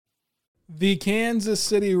The Kansas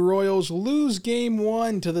City Royals lose Game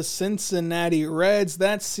 1 to the Cincinnati Reds.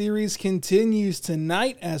 That series continues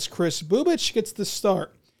tonight as Kris Bubic gets the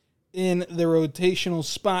start in the rotational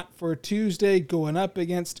spot for Tuesday, going up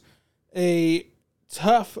against a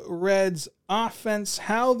tough Reds offense.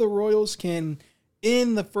 How the Royals can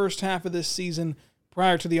end the first half of this season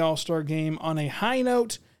prior to the All-Star game on a high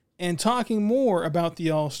note, and talking more about the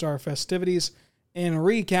All-Star festivities and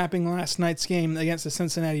recapping last night's game against the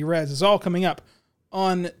Cincinnati Reds is all coming up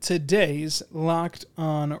on today's Locked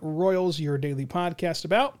On Royals, your daily podcast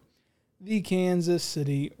about the Kansas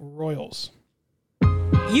City Royals.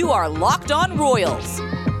 You are Locked On Royals,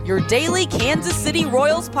 your daily Kansas City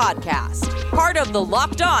Royals podcast, part of the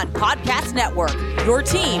Locked On Podcast Network, your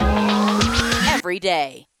team every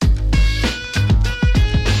day.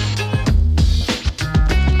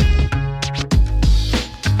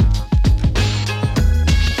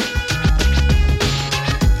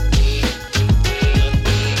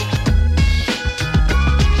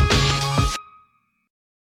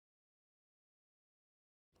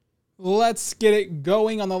 Let's get it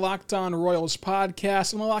going on the Locked On Royals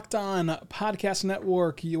podcast, on the Locked On Podcast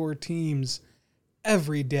Network, your teams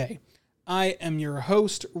every day. I am your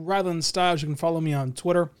host, Rylan Stiles. You can follow me on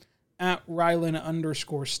Twitter at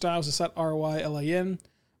Rylan_Stiles. It's at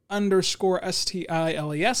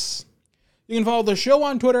RYLAN_STILES. You can follow the show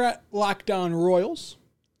on Twitter at Locked On Royals.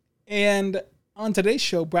 And on today's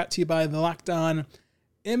show, brought to you by the Locked On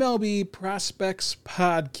MLB Prospects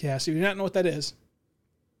Podcast. If you do not know what that is,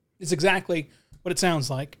 it's exactly what it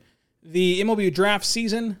sounds like. The MLB draft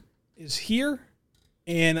season is here,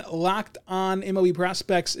 and Locked On MLB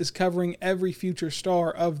Prospects is covering every future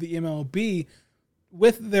star of the MLB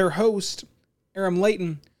with their host, Aram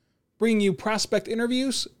Layton, bringing you prospect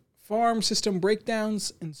interviews, farm system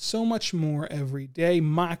breakdowns, and so much more every day.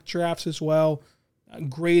 Mock drafts as well,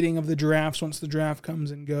 grading of the drafts once the draft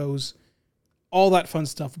comes and goes. All that fun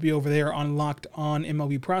stuff will be over there on Locked On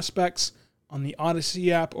MLB Prospects, on the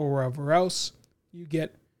Odyssey app or wherever else you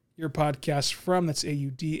get your podcast from. That's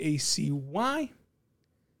AUDACY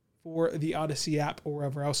for the Odyssey app or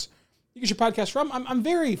wherever else you get your podcast from. I'm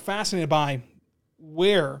very fascinated by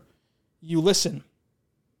where you listen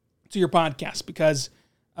to your podcast because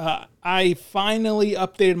I finally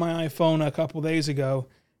updated my iPhone a couple days ago,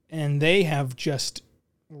 and they have just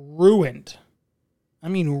ruined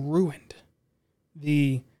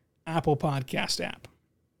the Apple Podcast app.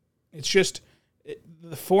 It's just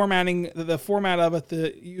the format of it,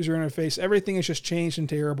 the user interface, everything is just changed and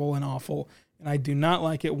terrible and awful, and I do not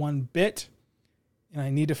like it one bit, and I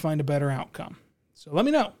need to find a better outcome. So let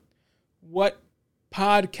me know what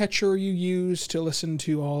podcatcher you use to listen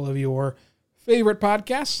to all of your favorite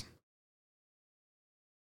podcasts.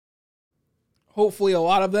 Hopefully a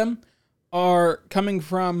lot of them are coming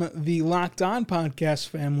from the Locked On podcast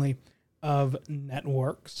family of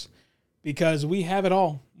networks, because we have it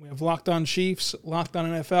all. We have Locked On Chiefs, Locked On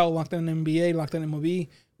NFL, Locked On NBA, Locked On MLB.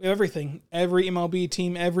 We have everything. Every MLB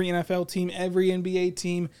team, every NFL team, every NBA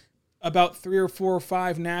team, about 3 or 4 or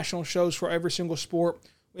 5 national shows for every single sport.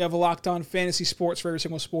 We have a Locked On Fantasy Sports for every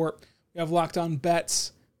single sport. We have Locked On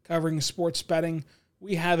Bets covering sports betting.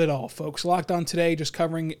 We have it all, folks. Locked On Today, just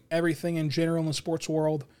covering everything in general in the sports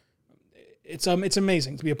world. It's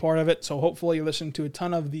amazing to be a part of it. So hopefully you listen to a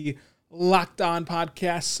ton of the Locked On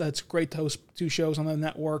podcasts. It's great to host 2 shows on the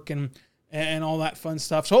network and all that fun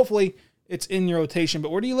stuff. So hopefully it's in your rotation.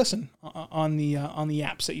 But where do you listen on the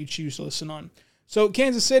apps that you choose to listen on? So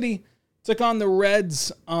Kansas City took on the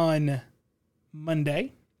Reds on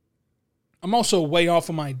Monday. I'm also way off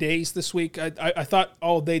of my days this week. I thought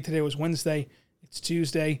all day today was Wednesday. It's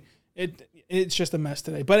Tuesday. It's just a mess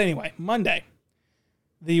today. But anyway, Monday,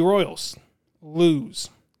 the Royals lose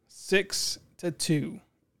 6-2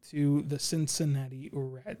 to the Cincinnati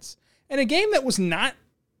Reds. And a game that was not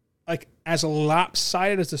like as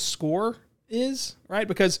lopsided as the score is, right?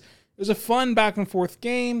 Because it was a fun back and forth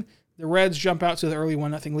game. The Reds jump out to the early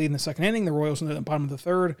 1-0 lead in the second inning. The Royals in the bottom of the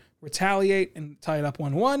third retaliate and tie it up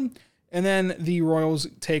 1-1. And then the Royals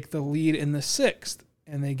take the lead in the sixth,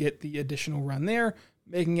 and they get the additional run there,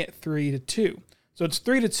 making it 3-2. So it's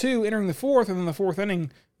 3-2 entering the fourth, and then the fourth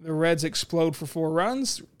inning, the Reds explode for 4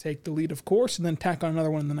 runs, take the lead, of course, and then tack on another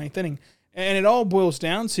one in the ninth inning. And it all boils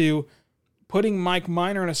down to putting Mike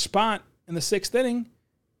Minor in a spot in the sixth inning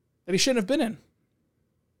that he shouldn't have been in.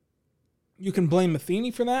 You can blame Matheny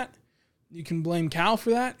for that. You can blame Cal for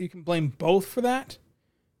that. You can blame both for that.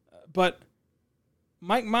 But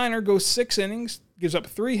Mike Minor goes 6 innings, gives up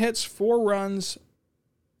 3 hits, 4 runs,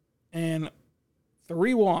 and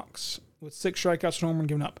 3 walks with 6 strikeouts and home run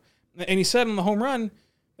given up. And he said on the home run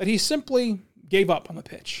that he simply gave up on the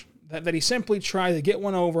pitch. that he simply tried to get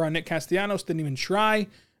one over on Nick Castellanos, didn't even try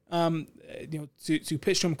to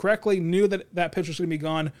pitch to him correctly, knew that pitch was going to be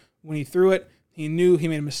gone when he threw it. He knew he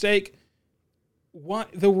made a mistake.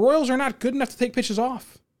 The Royals are not good enough to take pitches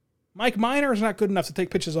off. Mike Minor is not good enough to take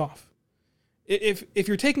pitches off. If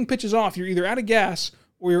you're taking pitches off, you're either out of gas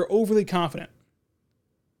or you're overly confident.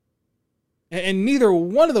 And neither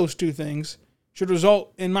one of those two things should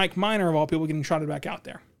result in Mike Minor, of all people, getting trotted back out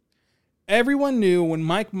there. Everyone knew when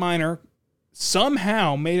Mike Minor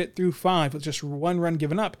somehow made it through 5 with just 1 run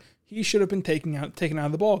given up, he should have been taken out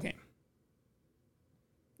of the ball game.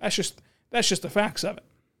 That's just the facts of it.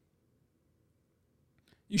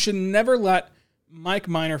 You should never let Mike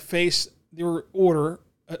Minor face your order,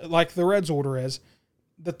 like the Reds' order is,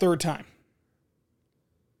 the 3rd time.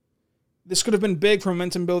 This could have been big for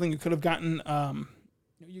momentum building. You could have gotten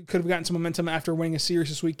some momentum after winning a series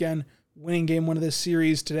this weekend, winning game 1 of this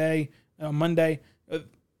series today, Monday. It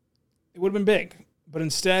would have been big. But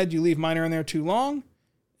instead, you leave Minor in there too long,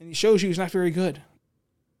 and he shows you he's not very good.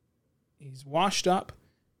 He's washed up.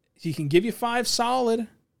 He can give you 5 solid.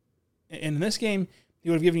 And in this game, he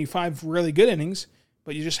would have given you 5 really good innings,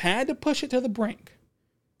 but you just had to push it to the brink.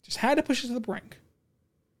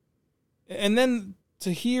 And then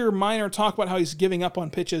to hear Minor talk about how he's giving up on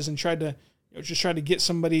pitches and tried to get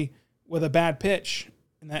somebody with a bad pitch,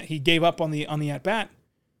 and that he gave up on the at bat.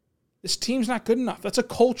 This team's not good enough. That's a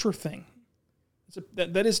culture thing.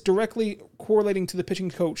 That is directly correlating to the pitching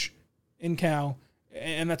coach in Cal,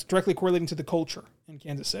 and that's directly correlating to the culture in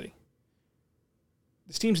Kansas City.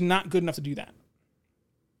 This team's not good enough to do that.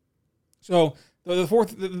 So the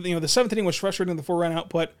 7th inning was frustrating, the 4-run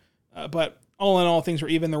output, but all in all, things were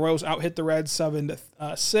even. The Royals out-hit the Reds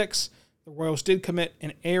 7-6. The Royals did commit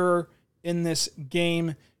an error in this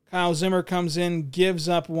game. Kyle Zimmer comes in, gives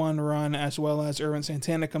up 1 run, as well as Ervin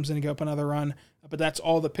Santana comes in and gives up another run. But that's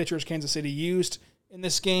all the pitchers Kansas City used in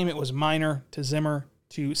this game. It was Minor to Zimmer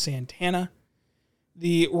to Santana.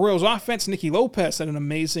 The Royals offense, Nicky Lopez had an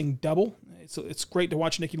amazing double. It's great to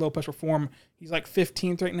watch Nicky Lopez perform. He's like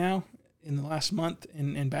 15th right now in the last month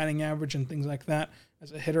in batting average and things like that.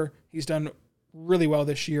 As a hitter, he's done really well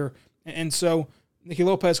this year. And so Nicky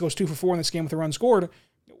Lopez goes 2 for 4 in this game with a run scored.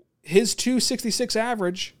 His .266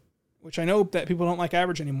 average, which I know that people don't like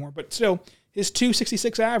average anymore, but still, his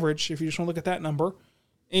 .266 average, if you just want to look at that number,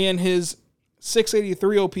 and his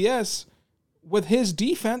 .683 OPS, with his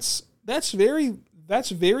defense, that's very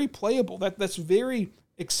playable. That's very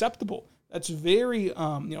acceptable. That's very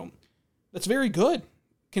that's very good,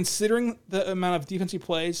 considering the amount of defense he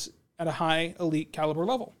plays at a high elite caliber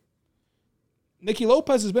level. Nicky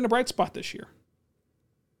Lopez has been a bright spot this year.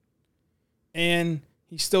 And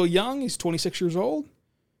he's still young. He's 26 years old.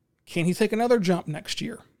 Can he take another jump next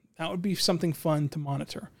year? That would be something fun to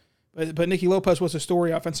monitor. But Nicky Lopez was a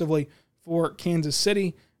story offensively for Kansas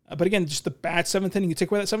City. But again, just the bad 7th inning. You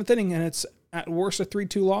take away that 7th inning, and it's at worst a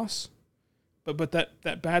 3-2 loss. But that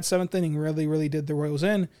bad 7th inning really, really did the Royals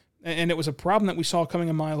in. And it was a problem that we saw coming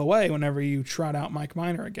a mile away whenever you trot out Mike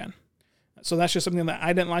Minor again. So that's just something that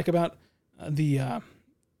I didn't like about the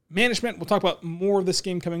management. We'll talk about more of this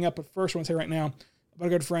game coming up. But first, I want to say right now about our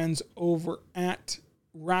good friends over at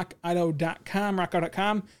RockAuto.com.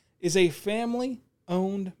 RockAuto.com is a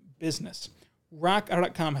family-owned business.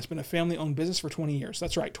 RockAuto.com has been a family-owned business for 20 years.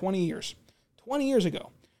 That's right, 20 years. 20 years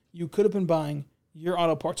ago, you could have been buying your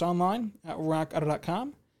auto parts online at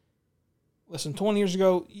RockAuto.com. Listen, 20 years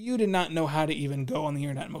ago, you did not know how to even go on the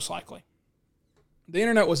internet, most likely. The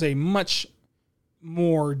internet was a much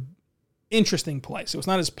more interesting place. It was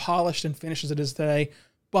not as polished and finished as it is today,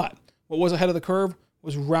 but what was ahead of the curve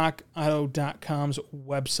was RockAuto.com's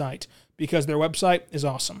website, because their website is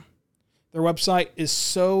awesome. Their website is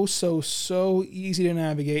so easy to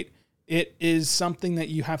navigate. It is something that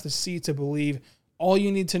you have to see to believe. All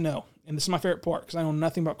you need to know, and this is my favorite part, because I know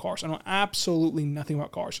nothing about cars. I know absolutely nothing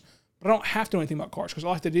about cars, but I don't have to know anything about cars, because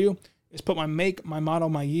all I have to do is put my make, my model,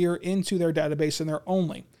 my year into their database, and they're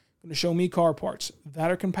only going to show me car parts that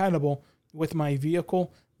are compatible with my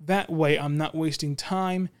vehicle. That way, I'm not wasting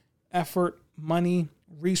time, effort, money,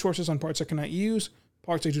 resources on parts I cannot use,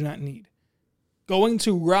 parts I do not need. Going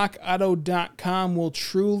to rockauto.com will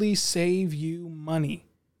truly save you money.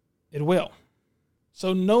 It will.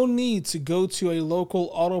 So no need to go to a local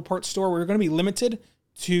auto parts store. We're going to be limited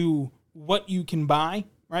to what you can buy,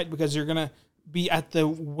 right? Because you're going to be at the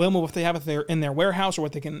whim of what they have in their warehouse or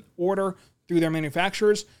what they can order through their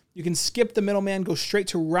manufacturers. You can skip the middleman, go straight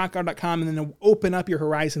to rockauto.com, and then open up your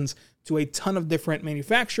horizons to a ton of different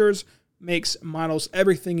manufacturers, makes, models,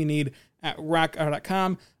 everything you need at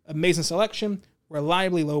rockauto.com. Amazing selection,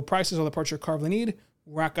 reliably low prices, all the parts your car will need.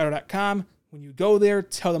 rockauto.com. When you go there,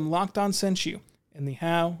 tell them Locked On sent you. And the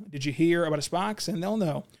how did you hear about a box, and they'll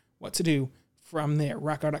know what to do from there.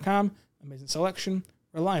 RockAuto.com, amazing selection,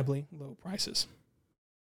 reliably low prices.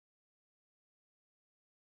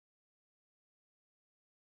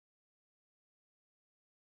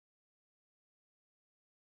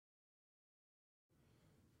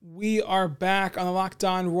 We are back on the Locked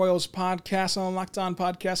On Royals podcast on the Locked On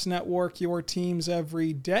Podcast Network, your teams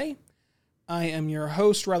every day. I am your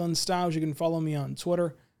host, Rylan Stiles. You can follow me on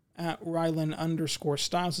Twitter at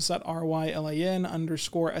Rylan_Stiles. It's at RYLAN_STILES.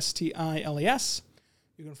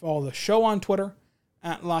 You can follow the show on Twitter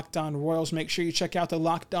at Locked On Royals. Make sure you check out the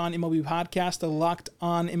Locked On MLB podcast. The Locked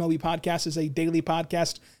On MLB podcast is a daily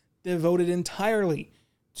podcast devoted entirely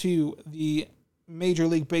to the Major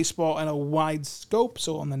League Baseball and a wide scope.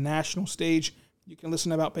 So on the national stage, you can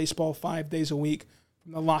listen about baseball 5 days a week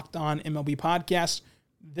from the Locked On MLB podcast.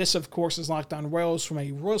 This, of course, is Locked On Royals from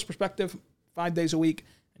a Royals perspective, 5 days a week.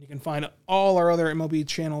 And you can find all our other MLB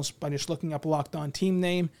channels by just looking up Locked On team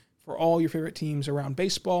name for all your favorite teams around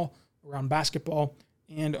baseball, around basketball,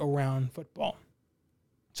 and around football.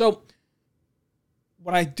 So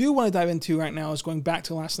what I do want to dive into right now is going back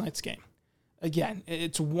to last night's game. Again,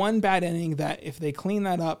 it's one bad inning that if they clean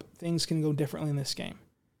that up, things can go differently in this game.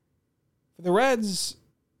 For the Reds,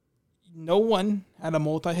 no one had a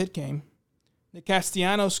multi-hit game. Nick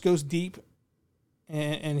Castellanos goes deep,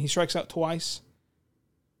 and he strikes out twice.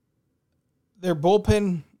 Their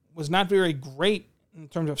bullpen was not very great in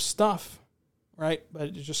terms of stuff, right? But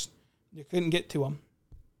it just, you couldn't get to them.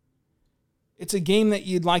 It's a game that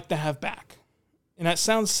you'd like to have back. And that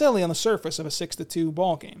sounds silly on the surface of a 6-2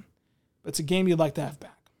 ball game. But it's a game you'd like to have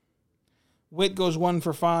back. Witt goes 1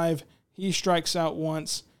 for 5. He strikes out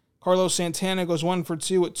once. Carlos Santana goes 1 for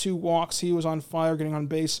 2 with 2 walks. He was on fire, getting on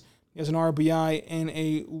base. He has an RBI and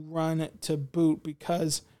a run to boot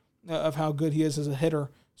because of how good he is as a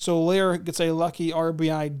hitter. Soler gets a lucky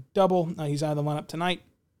RBI double. He's out of the lineup tonight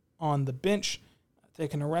on the bench,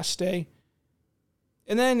 taking a rest day.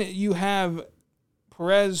 And then you have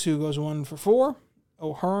Perez, who goes 1 for 4.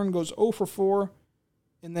 O'Hearn goes 0 for 4.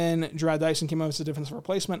 And then Jarrod Dyson came up as a defensive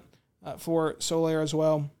replacement for Soler as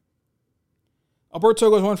well. Alberto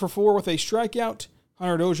goes 1 for 4 with a strikeout.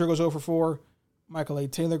 Hunter Dozier goes 0 for 4. Michael A.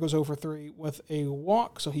 Taylor goes 0 for 3 with a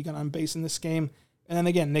walk, so he got on base in this game. And then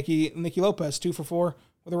again, Nicky Lopez, 2 for 4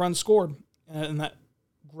 with a run scored. And that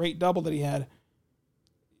great double that he had.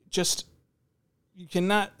 Just, you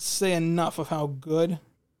cannot say enough of how good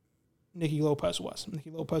Nicky Lopez was.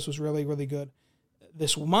 Nicky Lopez was really, really good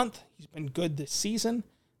this month. He's been good this season.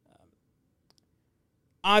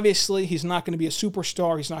 Obviously, he's not going to be a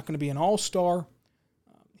superstar. He's not going to be an all-star.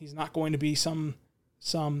 He's not going to be some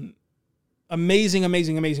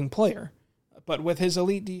amazing player. But with his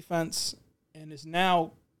elite defense and his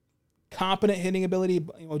now competent hitting ability,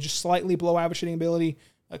 just slightly below average hitting ability,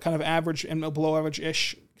 a kind of average and below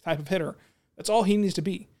average-ish type of hitter, that's all he needs to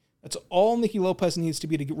be. That's all Nicky Lopez needs to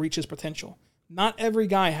be to reach his potential. Not every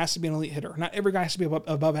guy has to be an elite hitter. Not every guy has to be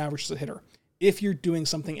above average as a hitter. If you're doing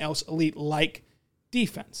something else elite, like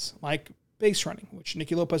defense, like base running, which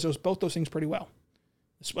Nicky Lopez does both those things pretty well.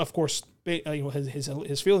 Of course,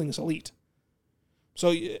 his fielding is elite.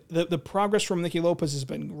 So the progress from Nicky Lopez has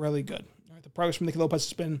been really good. Right? The progress from Nicky Lopez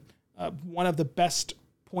has been one of the best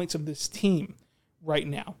points of this team right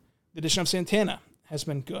now. The addition of Santana has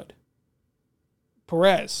been good.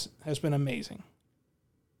 Perez has been amazing.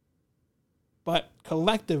 But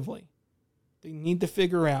collectively, they need to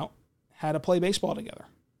figure out how to play baseball together.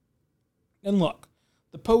 And look,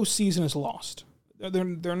 the postseason is lost.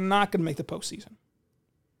 They're not going to make the postseason.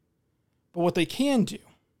 But what they can do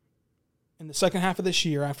in the second half of this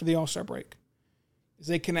year, after the All-Star break, is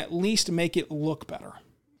they can at least make it look better.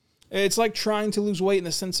 It's like trying to lose weight in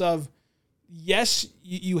the sense of, yes,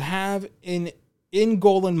 you have an end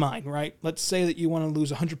goal in mind, right? Let's say that you want to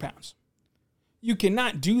lose 100 pounds. You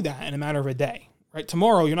cannot do that in a matter of a day, right?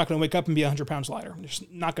 Tomorrow, you're not going to wake up and be 100 pounds lighter. It's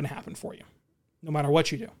not going to happen for you, no matter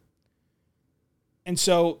what you do. And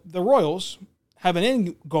so the Royals have an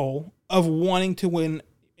end goal of wanting to win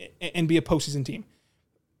and be a postseason team.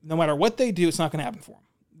 No matter what they do, it's not going to happen for them.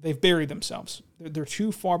 They've buried themselves. They're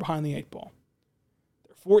too far behind the 8 ball.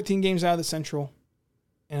 They're 14 games out of the Central,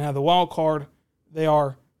 and out of the wild card, they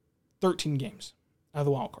are 13 games out of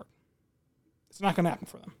the wild card. It's not going to happen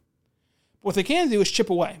for them. But what they can do is chip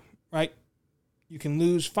away, right? You can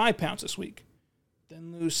lose 5 pounds this week,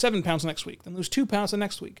 then lose 7 pounds next week, then lose 2 pounds the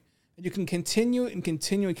next week. And you can continue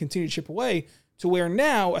to chip away to where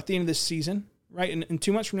now, at the end of this season, right, and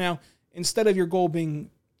 2 months from now, instead of your goal being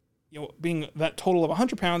that total of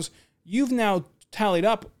 100 pounds, you've now tallied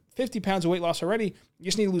up 50 pounds of weight loss already. You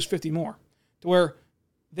just need to lose 50 more. to where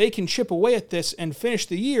they can chip away at this and finish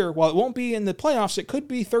the year. While it won't be in the playoffs, it could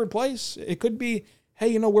be third place. It could be,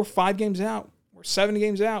 hey, we're 5 games out. We're 7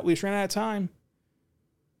 games out. We just ran out of time.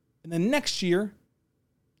 And then next year,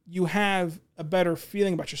 you have a better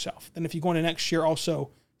feeling about yourself than if you go into next year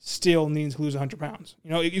also still needing to lose 100 pounds.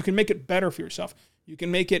 You can make it better for yourself. You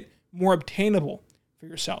can make it more obtainable for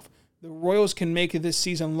yourself. The Royals can make this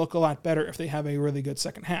season look a lot better if they have a really good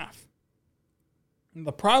second half. And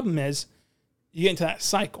the problem is, you get into that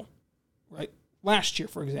cycle, right? Last year,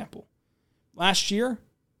 for example. Last year,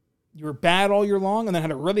 you were bad all year long and then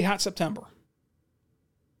had a really hot September.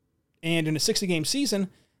 And in a 60-game season,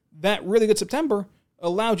 that really good September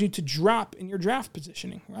allowed you to drop in your draft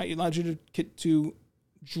positioning, right? It allowed you to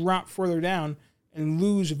drop further down and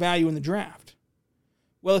lose value in the draft.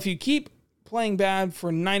 Well, if you keep playing bad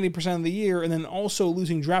for 90% of the year and then also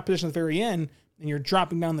losing draft position at the very end, and you're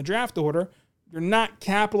dropping down the draft order, you're not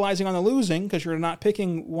capitalizing on the losing because you're not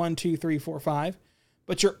picking 1, 2, 3, 4, 5,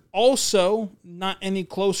 but you're also not any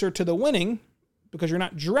closer to the winning because you're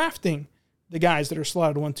not drafting the guys that are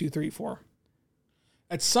slotted 1, 2, 3, 4.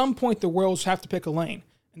 At some point, the Royals have to pick a lane,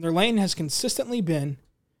 and their lane has consistently been,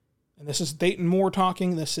 and this is Dayton Moore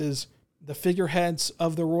talking, this is the figureheads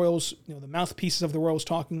of the Royals, the mouthpieces of the Royals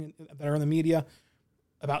talking that are in the media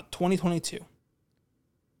about 2022.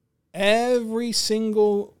 Every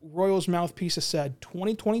single Royals mouthpiece has said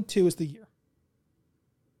 2022 is the year.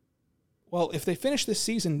 Well, if they finish this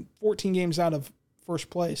season 14 games out of first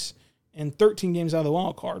place and 13 games out of the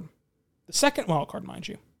wild card, the second wild card, mind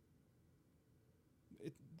you,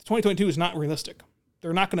 2022 is not realistic.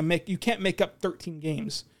 They're not going to you can't make up 13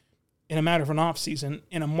 games in a matter of an offseason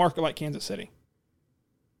in a market like Kansas City.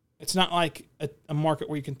 It's not like a market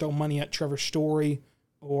where you can throw money at Trevor Story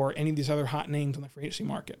or any of these other hot names on the free agency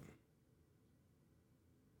market.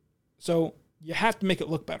 So you have to make it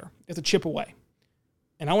look better. You have to chip away.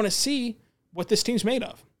 And I want to see what this team's made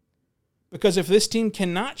of. Because if this team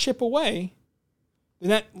cannot chip away, then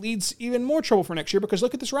that leads even more trouble for next year, because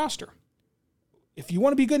look at this roster. If you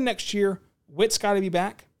want to be good next year, Witt's got to be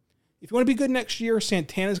back. If you want to be good next year,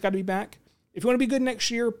 Santana's got to be back. If you want to be good next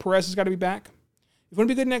year, Perez has got to be back. If you want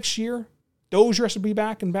to be good next year, Dozier has to be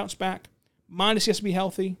back and bounce back. Mondesi has to be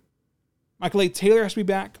healthy. Michael A. Taylor has to be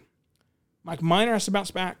back. Mike Minor has to bounce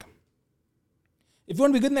back. If you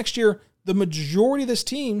want to be good next year, the majority of this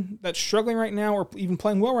team that's struggling right now or even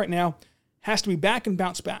playing well right now has to be back and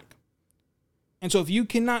bounce back. And so if you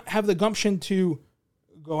cannot have the gumption to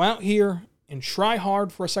go out here and try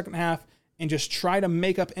hard for a second half and just try to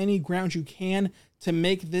make up any ground you can to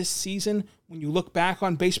make this season, when you look back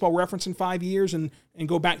on Baseball Reference in 5 years and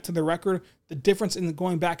go back to the record, the difference in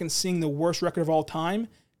going back and seeing the worst record of all time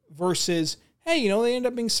versus, hey, they end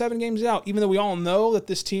up being 7 games out, even though we all know that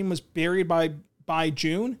this team was buried by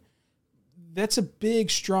June, that's a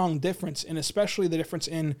big, strong difference, and especially the difference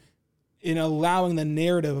in allowing the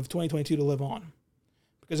narrative of 2022 to live on.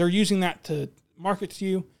 Because they're using that to market to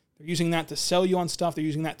you, they're using that to sell you on stuff, they're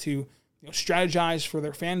using that to strategize for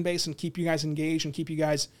their fan base and keep you guys engaged and keep you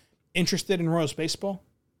guys interested in Royals baseball.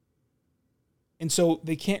 And so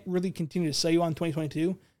they can't really continue to sell you on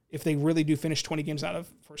 2022 if they really do finish 20 games out of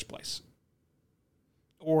first place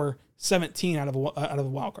or 17 out of the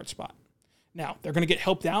wild card spot. Now, they're going to get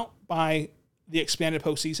helped out by the expanded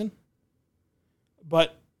postseason.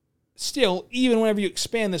 But still, even whenever you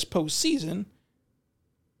expand this postseason,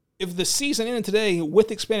 if the season ended today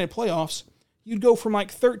with expanded playoffs, you'd go from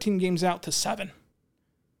 13 games out to 7.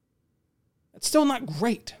 That's still not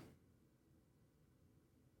great.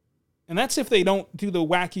 And that's if they don't do the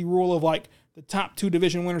wacky rule of the top 2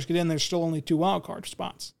 division winners get in, there's still only 2 wild card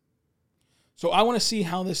spots. So I want to see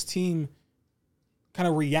how this team kind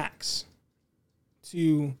of reacts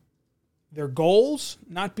to their goals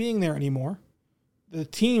not being there anymore. The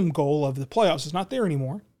team goal of the playoffs is not there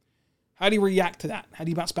anymore. How do you react to that? How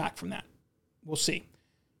do you bounce back from that? We'll see.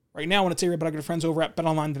 Right now, I want to tell you about our good friends over at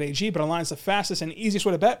BetOnline.ag. BetOnline is the fastest and easiest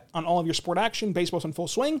way to bet on all of your sport action. Baseball's in full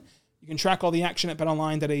swing. You can track all the action at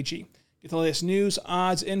BetOnline.ag. Get the latest news,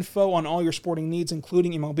 odds, info on all your sporting needs,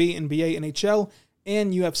 including MLB, NBA, NHL,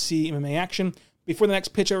 and UFC MMA action. Before the next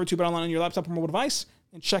pitch, over to BetOnline on your laptop or mobile device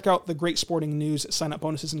and check out the great sporting news, sign-up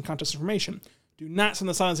bonuses, and contest information. Do not send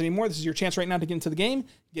the silence anymore. This is your chance right now to get into the game,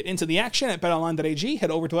 get into the action at BetOnline.ag.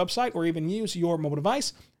 Head over to the website or even use your mobile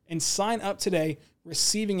device and sign up today,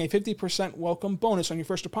 receiving a 50% welcome bonus on your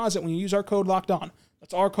first deposit when you use our code LOCKEDON.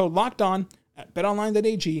 That's our code LOCKEDON at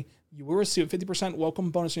BetOnline.ag. You will receive a 50%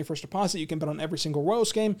 welcome bonus on your first deposit. You can bet on every single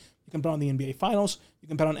Royals game. You can bet on the NBA Finals. You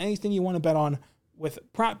can bet on anything you want to bet on with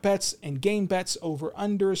prop bets and game bets,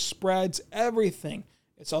 over-unders, spreads, everything.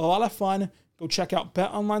 It's a lot of fun. go check out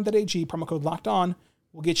betonline.ag. Promo code LOCKEDON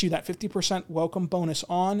will get you that 50% welcome bonus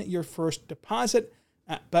on your first deposit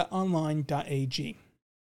at betonline.ag.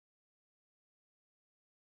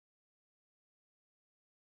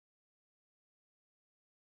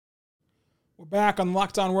 We're back on the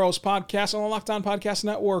Locked On Royals podcast on the Locked On Podcast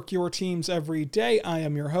Network, your teams every day. I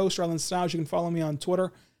am your host, Rylan Stiles. You can follow me on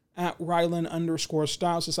Twitter at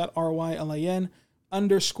Rylan_Stiles. It's at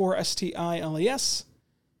RYLAN_STILES.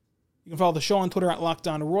 You can follow the show on Twitter at Locked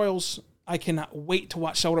On Royals. I cannot wait to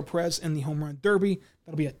watch Salvador Perez in the Home Run Derby.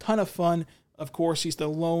 That'll be a ton of fun. Of course, he's the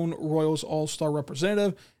lone Royals All-Star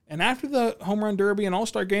representative. And after the Home Run Derby and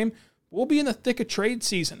All-Star game, we'll be in the thick of trade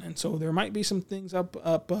season, and so there might be some things up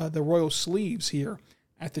the Royals' sleeves here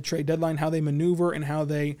at the trade deadline, how they maneuver and how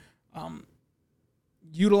they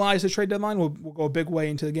utilize the trade deadline will go a big way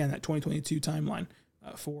into, again, that 2022 timeline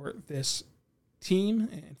for this team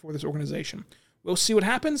and for this organization. We'll see what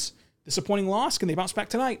happens. Disappointing loss. Can they bounce back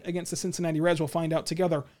tonight against the Cincinnati Reds? We'll find out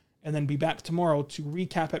together, and then be back tomorrow to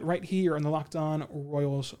recap it right here on the Locked On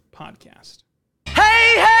Royals podcast. Hey,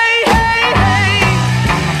 hey, hey, hey!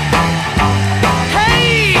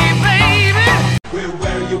 Hey, baby! We're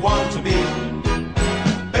where you want to be.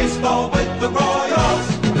 Baseball with the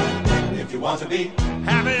Royals. If you want to be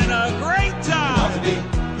Having a great time! want to be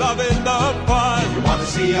Loving the fun! you want to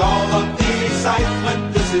see all of the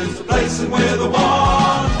excitement, this is the place and we're the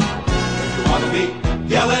one. If you want to be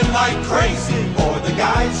yelling like crazy for the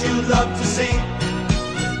guys you love to see,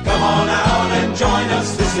 come on out and join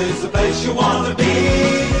us, this is the place you want to be.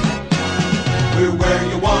 We're where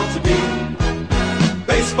you want to be.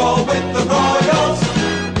 Baseball with the Royals.